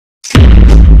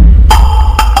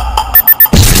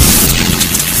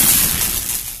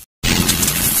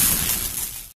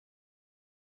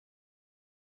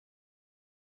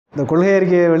இந்த கொள்கை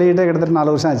அறிக்கையை வெளியிட்டே கிட்டத்தட்ட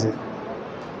 4 வருஷம் ஆச்சு.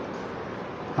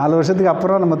 4 வருஷத்துக்கு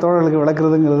அப்புறம் நம்ம தோழர்களுக்கு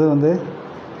விளக்குறதுங்கிறது வந்து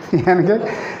எனக்கு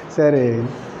சரி.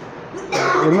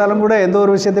 இருந்தாலும் கூட எந்த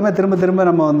ஒரு விஷயத்தையுமே திரும்ப திரும்ப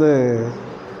நம்ம வந்து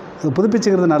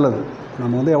புதுப்பிச்சுக்கிறது நல்லது.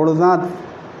 நம்ம வந்து எவ்வளோ தான்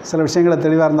சில விஷயங்களை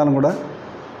தெளிவாக இருந்தாலும் கூட,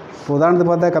 இப்போ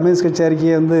உதாரணத்துக்கு பார்த்தா கம்யூனிஸ்ட் கட்சி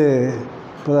அறிக்கையை வந்து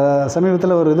இப்போ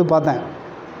சமீபத்தில் ஒரு இது பார்த்தேன்.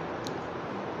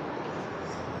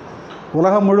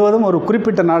 உலகம் முழுவதும் ஒரு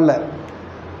குறிப்பிட்ட நாளில்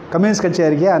கம்யூனிஸ்ட் கட்சி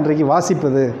அறிக்கையை அன்றைக்கு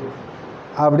வாசிப்பது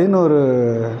அப்படின்னு ஒரு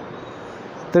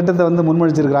திட்டத்தை வந்து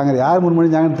முன்மொழிச்சிருக்கிறாங்க. அது யார்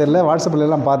முன்மொழிஞ்சாங்கன்னு தெரியல. வாட்ஸ்அப்பில்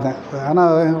எல்லாம் பார்த்தேன்.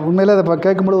 ஆனால் உண்மையிலே அதை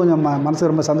கேட்கும்போது கொஞ்சம்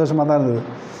மனசுக்கு ரொம்ப சந்தோஷமாக தான் இருந்தது.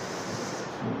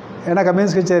 ஏன்னா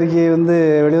கம்யூனிஸ்ட் கட்சி அறிக்கை வந்து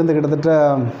வெளிவந்து கிட்டத்தட்ட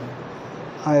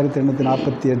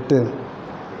 1848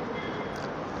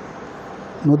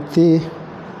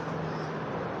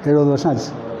 170 வருஷம்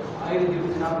ஆச்சு.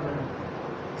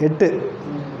 8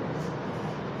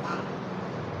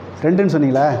 2ன்னு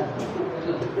சொன்னீங்களா?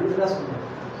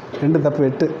 2 தப்பு,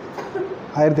 8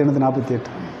 1848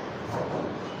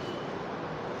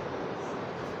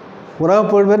 உலக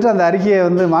புகழ்பெற்ற அந்த அறிக்கையை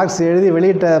வந்து மார்க்ஸ் எழுதி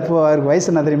வெளியிட்டப்போ அவருக்கு வயசு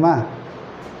என்ன தெரியுமா?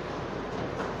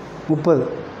 30.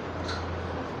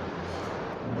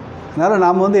 அதனால்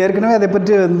நாம் வந்து ஏற்கனவே அதை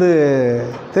பற்றி வந்து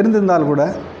தெரிந்திருந்தால் கூட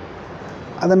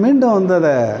அதை மீண்டும் வந்து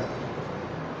அதை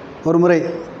ஒரு முறை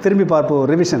திரும்பி பார்ப்போம்,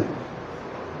 ரிவிஷன்.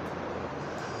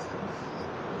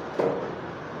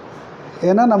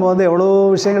 ஏன்னா நம்ம வந்து எவ்வளோ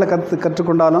விஷயங்களை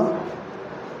கற்றுக்கொண்டாலும்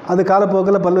அது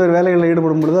காலப்போக்கில் பல்வேறு வேலைகளில்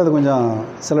ஈடுபடும் பொழுது அது கொஞ்சம்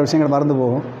சில விஷயங்கள் மறந்து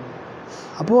போகும்.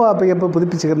 அப்போது எப்போ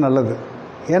புதுப்பிச்சுக்கிறது நல்லது.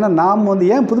 ஏன்னா நாம் வந்து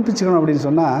ஏன் புதுப்பிச்சுக்கணும் அப்படின்னு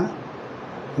சொன்னால்,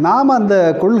 நாம் அந்த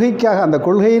கொள்கைக்காக, அந்த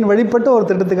கொள்கையின் வழிபட்ட ஒரு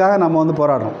திட்டத்துக்காக நம்ம வந்து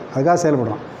போராடுறோம், அதுக்காக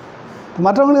செயல்படுறோம். இப்போ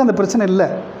மற்றவங்களுக்கு அந்த பிரச்சனை இல்லை.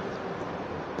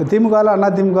 இப்போ திமுகவில்,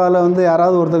 அதிமுகவில் வந்து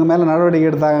யாராவது ஒருத்தங்க மேலே நடவடிக்கை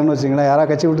எடுத்தாங்கன்னு வச்சுங்களேன்,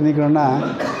 யாராவது கட்சி விட்டு நீக்கணும்னா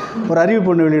ஒரு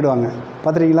அறிவிப்பு ஒன்று வெளியிடுவாங்க,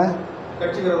 பார்த்துறீங்களா?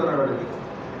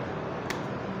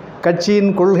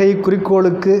 கட்சியின் கொள்கை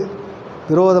குறிக்கோளுக்கு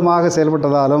விரோதமாக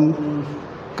செயல்பட்டதாலும்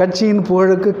கட்சியின்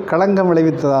புகழுக்கு களங்கம்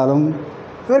விளைவித்ததாலும்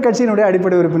இவர் கட்சியினுடைய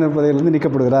அடிப்படை உறுப்பினர் பதவியிலிருந்து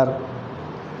நீக்கப்படுகிறார்.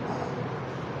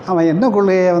 அவன் என்ன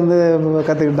கொள்கையை வந்து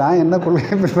கற்றுக்கிட்டான், என்ன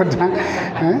கொள்கையை பின்பற்றான்,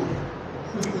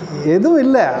 எதுவும்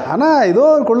இல்லை. ஆனால் ஏதோ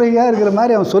ஒரு கொள்கையாக இருக்கிற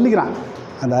மாதிரி அவன் சொல்லிக்கிறான்.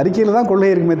 அந்த அறிக்கையில் தான்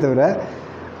கொள்கை இருக்குமே தவிர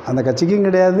அந்த கட்சிக்கும்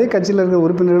கிடையாது, கட்சியில் இருக்கிற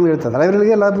உறுப்பினர்களும் எடுத்த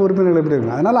தலைவர்களுக்கே எல்லாத்துக்கும் உறுப்பினர்கள் எப்படி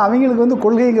இருக்கும். அதனால் அவங்களுக்கு வந்து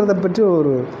கொள்கைங்கிறத பற்றி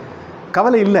ஒரு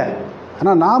கவலை இல்லை.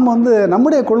 ஆனால் நாம் வந்து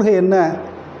நம்முடைய கொள்கை என்ன,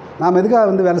 நாம் எதுக்காக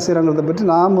வந்து வேலை செய்கிறோங்கிறத பற்றி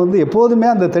நாம் வந்து எப்போதுமே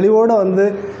அந்த தெளிவோடு வந்து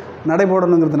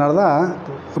நடைபோடணுங்கிறதுனால தான்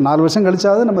ஒரு 4 வருஷம்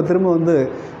கழிச்சாவது நம்ம திரும்ப வந்து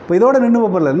இப்போ இதோடு நின்று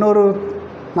போகல, இன்னொரு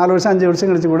 4 வருஷம் 5 வருஷம்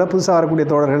கழித்து கூட புதுசாக வரக்கூடிய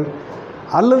தோழர்கள்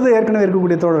அல்லது ஏற்கனவே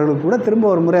இருக்கக்கூடிய தோழர்களுக்கு கூட திரும்ப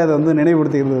ஒரு முறை அதை வந்து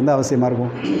நினைவுபடுத்திக்கிறது வந்து அவசியமாக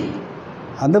இருக்கும்.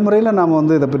 அந்த முறையில் நாம்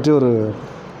வந்து இதை பற்றி ஒரு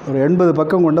 80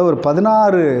 பக்கம் கொண்ட ஒரு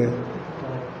 16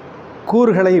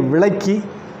 கூறுகளை விளக்கி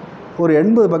ஒரு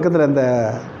 80 பக்கத்தில் இந்த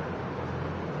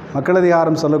மக்கள்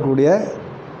அதிகாரம் சொல்லக்கூடிய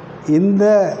இந்த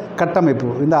கட்டமைப்பு,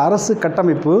 இந்த அரசு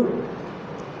கட்டமைப்பு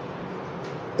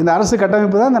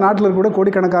தான் இந்த நாட்டில் இருக்கக்கூடிய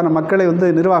கோடிக்கணக்கான மக்களை வந்து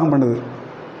நிர்வாகம் பண்ணுது.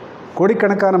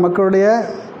 கோடிக்கணக்கான மக்களுடைய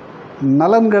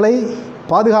நலன்களை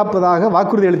பாதுகாப்பதாக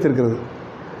வாக்குறுதி அளித்திருக்கிறது.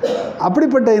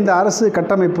 அப்படிப்பட்ட இந்த அரசு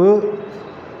கட்டமைப்பு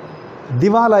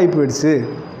திவாலாகி போயிடுச்சு,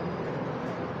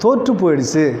 தோற்று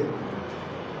போயிடுச்சு.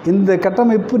 இந்த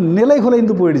கட்டமைப்பு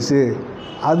நிலைகுலைந்து போயிடுச்சு.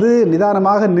 அது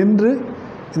நிதானமாக நின்று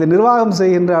இதை நிர்வாகம்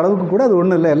செய்கின்ற அளவுக்கு கூட அது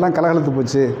ஒன்றும் இல்லை, எல்லாம் கலகலத்து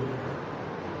போச்சு.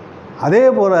 அதே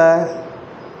போல்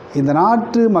இந்த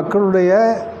நாட்டு மக்களுடைய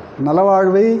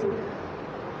நலவாழ்வை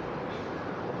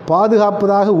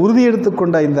பாதுகாப்பதாக உறுதியெடுத்து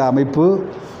கொண்ட இந்த அமைப்பு,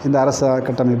 இந்த அரசு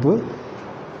கட்டமைப்பு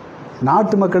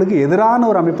நாட்டு மக்களுக்கு எதிரான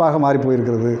ஒரு அமைப்பாக மாறி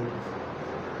போயிருக்கிறது.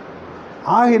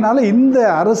 ஆகையினால இந்த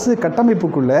அரசு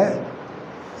கட்டமைப்புக்குள்ளே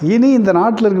இனி இந்த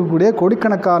நாட்டில் இருக்கக்கூடிய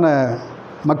கோடிக்கணக்கான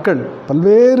மக்கள்,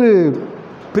 பல்வேறு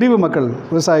பிரிவு மக்கள்,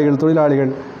 விவசாயிகள்,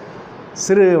 தொழிலாளிகள்,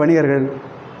 சிறு வணிகர்கள்,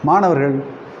 மாணவர்கள்,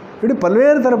 இப்படி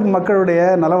பல்வேறு தரப்பு மக்களுடைய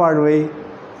நலவாழ்வை,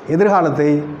 எதிர்காலத்தை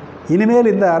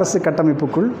இனிமேல் இந்த அரசு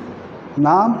கட்டமைப்புக்குள்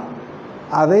நாம்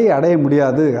அதை அடைய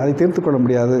முடியாது, அதை தீர்த்து கொள்ள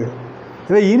முடியாது.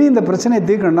 இவை இனி இந்த பிரச்சனையை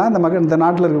தீர்க்கணும்னா இந்த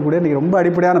நாட்டில் இருக்கக்கூடிய இன்றைக்கி ரொம்ப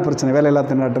அடிப்படையான பிரச்சனை வேலையில்லா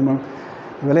திண்டாட்டம்,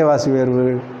 விலைவாசி உயர்வு,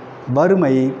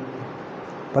 வறுமை,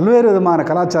 பல்வேறு விதமான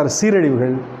கலாச்சார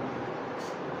சீரழிவுகள்,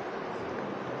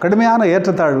 கடுமையான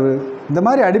ஏற்றத்தாழ்வு, இந்த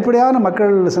மாதிரி அடிப்படையான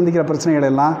மக்கள் சந்திக்கிற பிரச்சனைகள்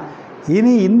எல்லாம்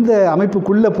இனி இந்த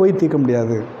அமைப்புக்குள்ளே போய் தீர்க்க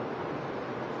முடியாது.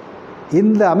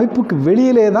 இந்த அமைப்புக்கு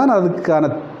வெளியிலே தான் அதுக்கான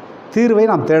தீர்வை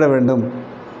நாம் தேட வேண்டும்.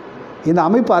 இந்த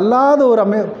அமைப்பு அல்லாத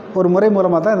ஒரு முறை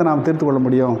மூலமாக தான் இதை நாம் தீர்த்து கொள்ள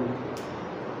முடியும்.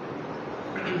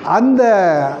 அந்த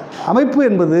அமைப்பு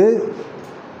என்பது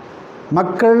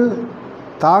மக்கள்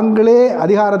தாங்களே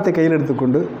அதிகாரத்தை கையில்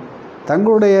எடுத்துக்கொண்டு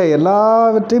தங்களுடைய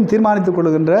எல்லாவற்றையும் தீர்மானித்துக்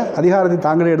கொள்கின்ற அதிகாரத்தை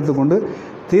தாங்களே எடுத்துக்கொண்டு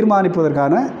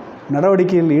தீர்மானிப்பதற்கான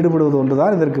நடவடிக்கையில் ஈடுபடுவது ஒன்று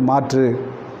தான் இதற்கு மாற்று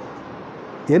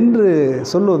என்று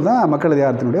சொல்லுவது தான் மக்கள்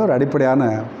அதிகாரத்தினுடைய ஒரு அடிப்படையான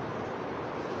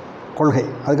கொள்கை.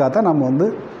 அதுக்காகத்தான் நம்ம வந்து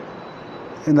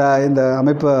இந்த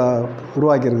அமைப்பை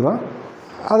உருவாக்கியிருக்கிறோம்.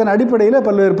 அதன் அடிப்படையில்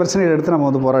பல்வேறு பிரச்சனைகளை எடுத்து நம்ம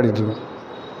வந்து போராடிட்டுருக்கோம்.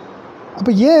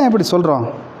 அப்போ ஏன் இப்படி சொல்கிறோம்?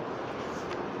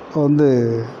 இப்போ வந்து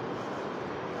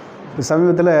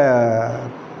சமீபத்தில்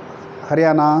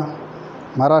ஹரியானா,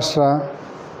 மகாராஷ்டிரா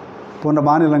போன்ற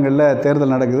மாநிலங்களில்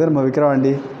தேர்தல் நடக்குது. நம்ம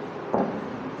விக்கிரவாண்டி,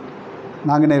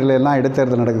 நாங்குநேரில் எல்லாம்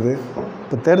இடைத்தேர்தல் நடக்குது.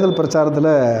 இப்போ தேர்தல்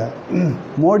பிரச்சாரத்தில்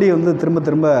மோடி வந்து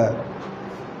திரும்ப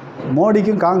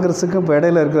மோடிக்கும் காங்கிரஸுக்கும் இப்போ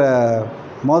இடையில் இருக்கிற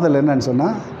மோதல் என்னன்னு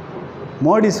சொன்னால்,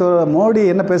 மோடி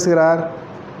என்ன பேசுகிறார்,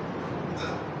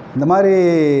 இந்த மாதிரி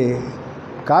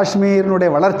காஷ்மீரினுடைய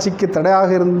வளர்ச்சிக்கு தடையாக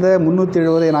இருந்த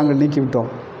 370 நாங்கள்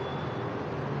நீக்கிவிட்டோம்.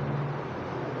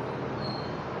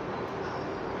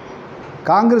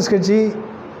 காங்கிரஸ் கட்சி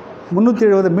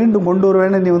 370 மீண்டும் கொண்டு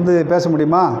வருவேன்னு நீ வந்து பேச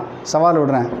முடியுமா? சவால்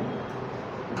விடுறேன்.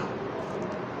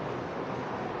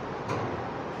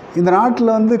 இந்த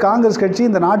நாட்டில் வந்து காங்கிரஸ் கட்சி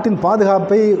இந்த நாட்டின்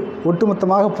பாதுகாப்பை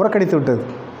ஒட்டுமொத்தமாக புறக்கணித்து விட்டது.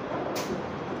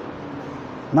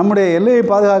 நம்முடைய எல்லையை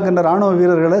பாதுகாக்கின்ற இராணுவ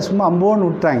வீரர்களை சும்மா அம்போன்னு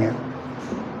விட்டாங்க.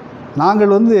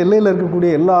 நாங்கள் வந்து எல்லையில்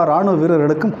இருக்கக்கூடிய எல்லா இராணுவ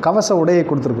வீரர்களுக்கும் கவச உடையை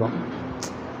கொடுத்துருக்குறோம்.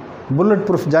 புல்லட்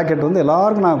ப்ரூஃப் ஜாக்கெட் வந்து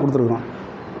எல்லாருக்கும் நாங்கள் கொடுத்துருக்குறோம்.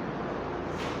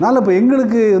 அதனால் இப்போ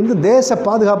எங்களுக்கு வந்து தேச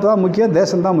பாதுகாப்பு தான் முக்கியம்,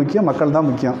 தேசம்தான் முக்கியம், மக்கள் தான்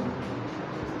முக்கியம்.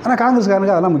 ஆனால்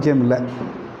காங்கிரஸ்காரனுக்கு அதெல்லாம் முக்கியம் இல்லை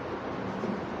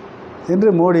என்று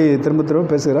மோடி திரும்ப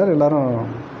பேசுகிறார். எல்லோரும்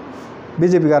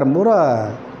பிஜேபிக்காரன் பூரா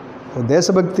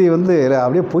தேசபக்தி வந்து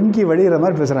அப்படியே பொங்கி வழிகிற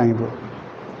மாதிரி பேசுகிறாங்க. இப்போ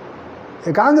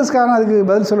காங்கிரஸ்காரன் அதுக்கு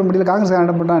பதில் சொல்ல முடியல. காங்கிரஸ்காரன்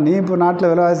என்ன பண்ணான், நீ இப்போ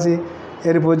நாட்டில் விலைவாசி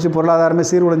ஏறி போச்சு, பொருளாதாரமே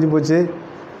சீர்குலைஞ்சு போச்சு,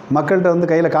 மக்கள்கிட்ட வந்து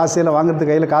கையில் காசே இல்லை,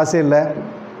 வாங்குறதுக்கு கையில் காசே இல்லை,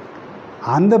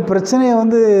 அந்த பிரச்சனையை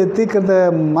வந்து தீர்க்கிறத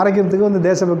மறைக்கிறதுக்கு வந்து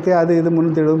தேசபக்தி அது இது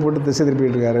 370 போட்டு திசை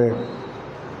திருப்பிட்டு இருக்காரு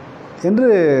என்று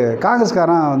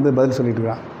காங்கிரஸ்காரன் வந்து பதில் சொல்லிட்டு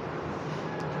இருக்கான்.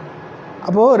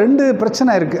 அப்போது 2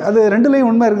 பிரச்சனை இருக்குது. அது 2லேயும்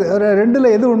உண்மை இருக்குது.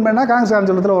 2ல் எது உண்மைன்னா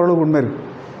காங்கிரஸ்காரன் சொல்லத்தில் ஓரளவுக்கு உண்மை இருக்குது.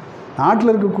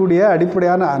 நாட்டில் இருக்கக்கூடிய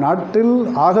அடிப்படையான நாட்டில்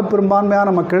ஆக பெரும்பான்மையான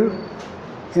மக்கள்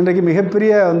இன்றைக்கு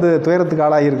மிகப்பெரிய வந்து துயரத்துக்கு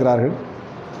ஆளாகி இருக்கிறார்கள்.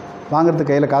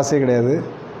 வாங்கிறதுக்கு கையில் காசே கிடையாது.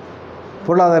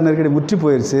 பொருளாதார நெருக்கடி முற்றி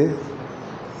போயிடுச்சு.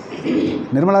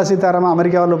 நிர்மலா சீதாராமன்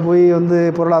அமெரிக்காவில் போய் வந்து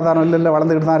பொருளாதாரம் இல்லை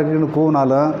வளர்ந்துக்கிட்டு தான் இருக்குதுன்னு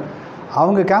கூவினாலும்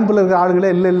அவங்க கேம்பில் இருக்கிற ஆளுங்களே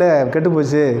இல்லை கெட்டு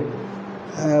போச்சு,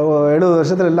 70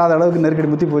 வருஷத்தில் இல்லாத அளவுக்கு நெருக்கடி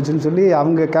முற்றி போச்சுன்னு சொல்லி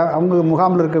அவங்க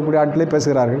முகாமில் இருக்கக்கூடிய ஆட்களே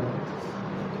பேசுகிறார்கள்.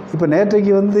 இப்போ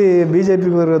நேற்றைக்கு வந்து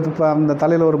பிஜேபிக்கு ஒரு அந்த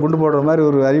தலையில் ஒரு குண்டு போடுற மாதிரி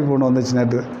ஒரு அறிவிப்பு ஒன்று வந்துச்சு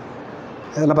நேற்று.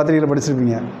 இதெல்லாம் பத்திரிகையில்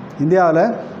படிச்சிருப்பீங்க. இந்தியாவில்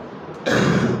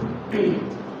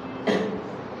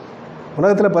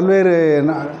உலகத்தில் பல்வேறு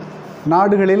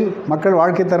நாடுகளில் மக்கள்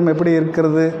வாழ்க்கை தரம் எப்படி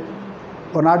இருக்கிறது,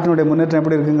 ஒரு நாட்டினுடைய முன்னேற்றம்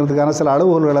எப்படி இருக்குங்கிறதுக்கான சில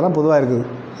அளவுகோல்களெல்லாம் பொதுவாக இருக்குது.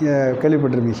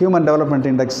 கேள்விப்பட்டிருப்பீங்க. ஹியூமன் டெவலப்மெண்ட்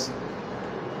இண்டெக்ஸ்,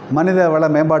 மனித வள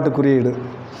மேம்பாட்டு குறியீடு.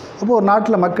 அப்போது ஒரு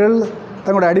நாட்டில் மக்கள்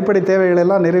தங்களுடைய அடிப்படை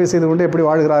தேவைகளெல்லாம் நிறைவு செய்து கொண்டு எப்படி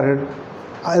வாழ்கிறார்கள்,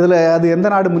 அதில் அது எந்த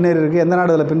நாடு முன்னேறி இருக்குது, எந்த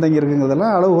நாடு அதில் பின்தங்கி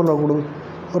இருக்குங்கிறதெல்லாம்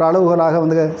ஒரு அளவுகோலாக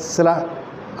வந்து சில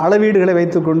அளவீடுகளை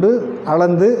வைத்துக்கொண்டு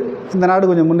அளந்து இந்த நாடு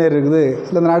கொஞ்சம் முன்னேறி இருக்குது,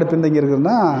 இல்லை இந்த நாடு பின்தங்கி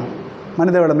இருக்குதுன்னா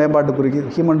மனிதவள மேம்பாட்டு குறிக்கு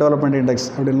ஹியூமன் டெவலப்மெண்ட் இண்டெக்ஸ்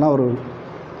அப்படின்லாம் ஒரு,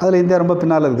 அதில் இந்தியா ரொம்ப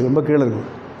பின்னால் இருக்குது, ரொம்ப கீழே இருக்குது.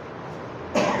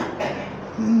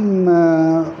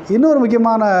 இன்னொரு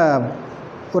முக்கியமான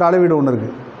ஒரு அளவீடு ஒன்று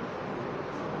இருக்குது,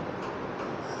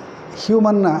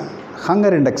 ஹியூமன்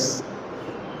ஹங்கர் இண்டெக்ஸ்,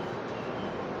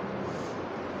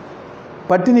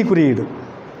 பட்டினி குறியீடு.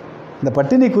 இந்த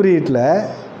பட்டினி குறியீட்டில்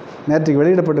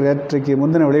நேற்றைக்கு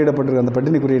முந்தின வெளியிடப்பட்டிருக்க அந்த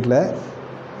பட்டினி குறியீட்டில்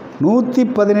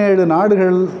 117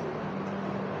 நாடுகள்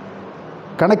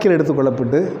கணக்கில்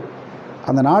எடுத்துக்கொள்ளப்பட்டு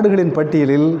அந்த நாடுகளின்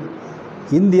பட்டியலில்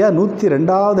இந்தியா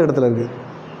 102வது இடத்துல இருக்குது.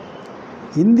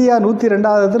 இந்தியா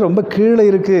 102வது இடத்துல ரொம்ப கீழே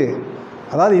இருக்குது.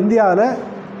 அதாவது இந்தியாவில்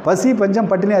பசி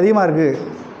பஞ்சம் பட்டினி அதிகமாக இருக்குது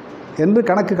என்று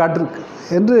கணக்கு காட்டிருக்கு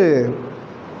என்று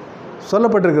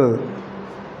சொல்லப்பட்டிருக்கிறது.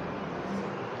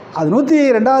 அது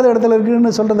 102வது இடத்துல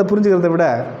இருக்குதுன்னு சொல்கிறத புரிஞ்சுக்கிறத விட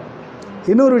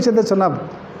இன்னொரு விஷயத்த சொன்னால்,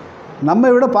 நம்மை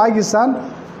விட பாகிஸ்தான்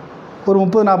ஒரு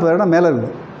 30-40 இடம் மேலே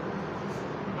இருக்குது.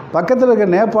 பக்கத்தில் இருக்க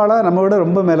நேபாளா நம்ம விட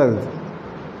ரொம்ப மேலே இருக்குது.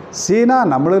 சீனா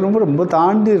நம்மளை ரொம்ப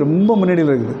தாண்டி ரொம்ப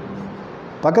முன்னாடியில் இருக்குது.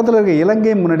 பக்கத்தில் இருக்க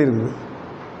இலங்கையும் முன்னாடி இருக்குது.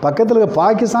 பக்கத்தில் இருக்க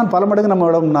பாகிஸ்தான் பல மடங்கு நம்ம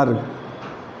விட முன்னாடி இருக்குது.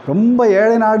 ரொம்ப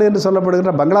ஏழை நாடு என்று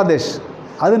சொல்லப்படுகின்ற பங்களாதேஷ்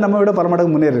அது நம்ம விட பல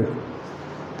மடங்கு முன்னேறி இருக்குது.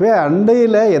 இப்போ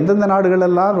அண்டையில் எந்தெந்த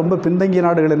நாடுகளெல்லாம் ரொம்ப பின்தங்கிய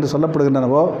நாடுகள் என்று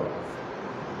சொல்லப்படுகின்றனவோ,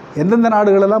 எந்தெந்த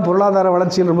நாடுகளெல்லாம் பொருளாதார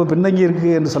வளர்ச்சியில் ரொம்ப பின்தங்கி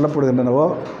இருக்குது என்று சொல்லப்படுகின்றனவோ,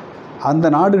 அந்த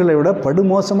நாடுகளை விட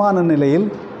படுமோசமான நிலையில்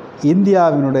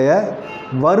இந்தியாவினுடைய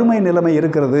வறுமை நிலைமை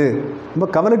இருக்கிறது, ரொம்ப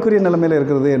கவலைக்குரிய நிலைமையில்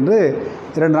இருக்கிறது என்று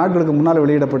 2 நாட்களுக்கு முன்னால்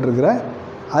வெளியிடப்பட்டிருக்கிற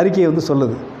அறிக்கையை வந்து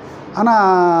சொல்லுது.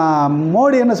 ஆனால்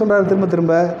மோடி என்ன சொல்கிறார்,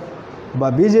 திரும்ப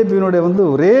பிஜேபியினுடைய வந்து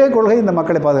ஒரே கொள்கை இந்த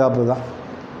மக்களை பாதுகாப்பு தான்.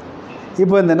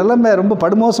 இப்போ இந்த நிலைமை ரொம்ப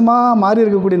படுமோசமாக மாறி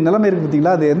இருக்கக்கூடிய நிலைமை இருக்குது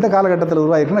பார்த்திங்களா, அது எந்த காலகட்டத்தில்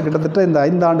உருவாகிருக்குன்னா கிட்டத்தட்ட இந்த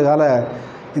 5 ஆண்டு கால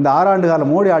இந்த 6 ஆண்டு கால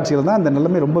மோடி ஆட்சியில் தான் இந்த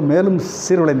நிலைமை ரொம்ப மேலும்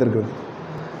சீர்குலைந்திருக்குது.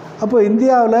 அப்போது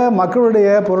இந்தியாவில் மக்களுடைய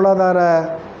பொருளாதார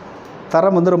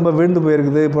தரம் வந்து ரொம்ப வீழ்ந்து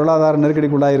போயிருக்குது, பொருளாதார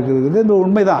நெருக்கடிக்குள்ளாக இருக்குது, இந்த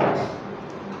உண்மை தான்.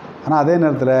 ஆனால் அதே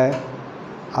நேரத்தில்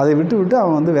அதை விட்டு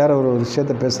அவன் வந்து வேறு ஒரு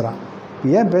விஷயத்தை பேசுகிறான்.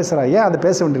 ஏன் பேசுகிறான், ஏன் அதை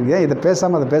பேச வேண்டியிருக்கு, ஏன் இதை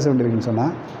பேசாமல் அதை பேச வேண்டியிருக்குன்னு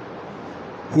சொன்னால்,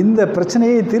 இந்த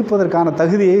பிரச்சனையை தீர்ப்பதற்கான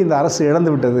தகுதியை இந்த அரசு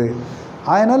இழந்து விட்டது.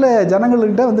 அதனால்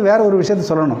ஜனங்கள்கிட்ட வந்து வேறு ஒரு விஷயத்தை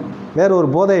சொல்லணும், வேறு ஒரு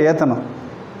போதையை ஏற்றணும்.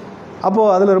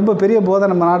 அப்போது அதில் ரொம்ப பெரிய போதை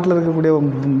நம்ம நாட்டில் இருக்கக்கூடிய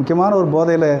முக்கியமான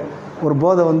ஒரு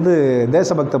போதை வந்து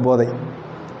தேசபக்த போதை.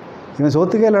 இவன்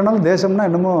சொத்துக்கே இல்லைனாலும் தேசம்னா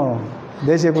என்னமோ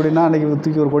தேசிய கொடினா அன்றைக்கி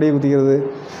தூக்கி ஒரு கொடியை குத்திக்கிறது,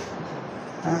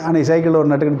 அன்றைக்கி சைக்கிளில் ஒரு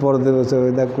நட்டுக்கிட்டு போகிறது,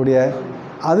 இதக்கூடிய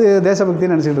அது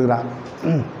தேசபக்தின்னு நினச்சிக்கிட்டு இருக்கிறான்.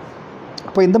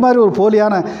 இப்போ இந்த மாதிரி ஒரு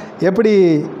போலியான எப்படி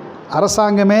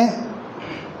அரசாங்கமே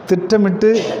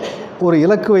திட்டமிட்டு ஒரு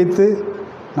இலக்கு வைத்து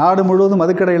நாடு முழுவதும்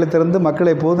மதுக்கடைகளை திறந்து மக்களை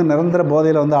எப்போதும் நிரந்தர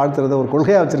போதையில் வந்து ஆழ்த்துறத ஒரு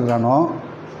கொள்கையாக வச்சுருக்கிறானோ,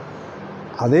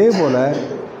 அதே போல்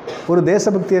ஒரு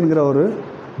தேசபக்தி என்கிற ஒரு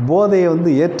போதையை வந்து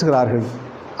ஏற்றுகிறார்கள்.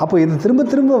 அப்போ இது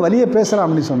திரும்ப வலியை பேசுகிறான்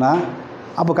அப்படின்னு சொன்னால்,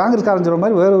 அப்போ காங்கிரஸ்காரன் சொல்கிற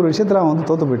மாதிரி வேறு ஒரு விஷயத்தில் அவன் வந்து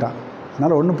தோற்று போயிட்டான்.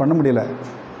 அதனால் ஒன்றும் பண்ண முடியல.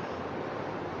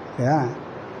 ஏன்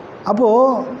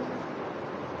அப்போது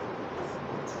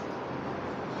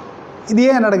இது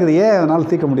ஏன் நடக்குது, ஏன் அதனால்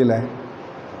தீர்க்க முடியல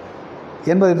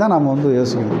என்பதை தான் நாம் வந்து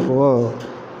யோசிக்கணும். இப்போது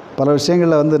பல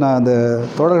விஷயங்களில் வந்து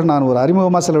நான் ஒரு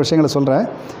அறிமுகமாக சில விஷயங்களை சொல்கிறேன்.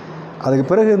 அதுக்கு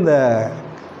பிறகு இந்த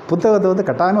புத்தகத்தை வந்து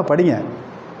கட்டாயமாக படிங்க,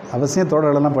 அவசியம்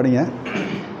தோழர்களெல்லாம் படிங்க.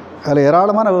 அதில்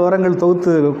ஏராளமான விவரங்கள்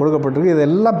தொகுத்து கொடுக்கப்பட்டிருக்கு.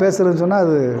 இதெல்லாம் பேசுகிறதுன்னு சொன்னால்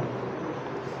அது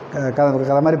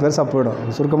கதை மாதிரி பெருசாக போயிடும்.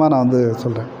 சுருக்கமாக நான் வந்து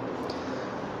சொல்கிறேன்.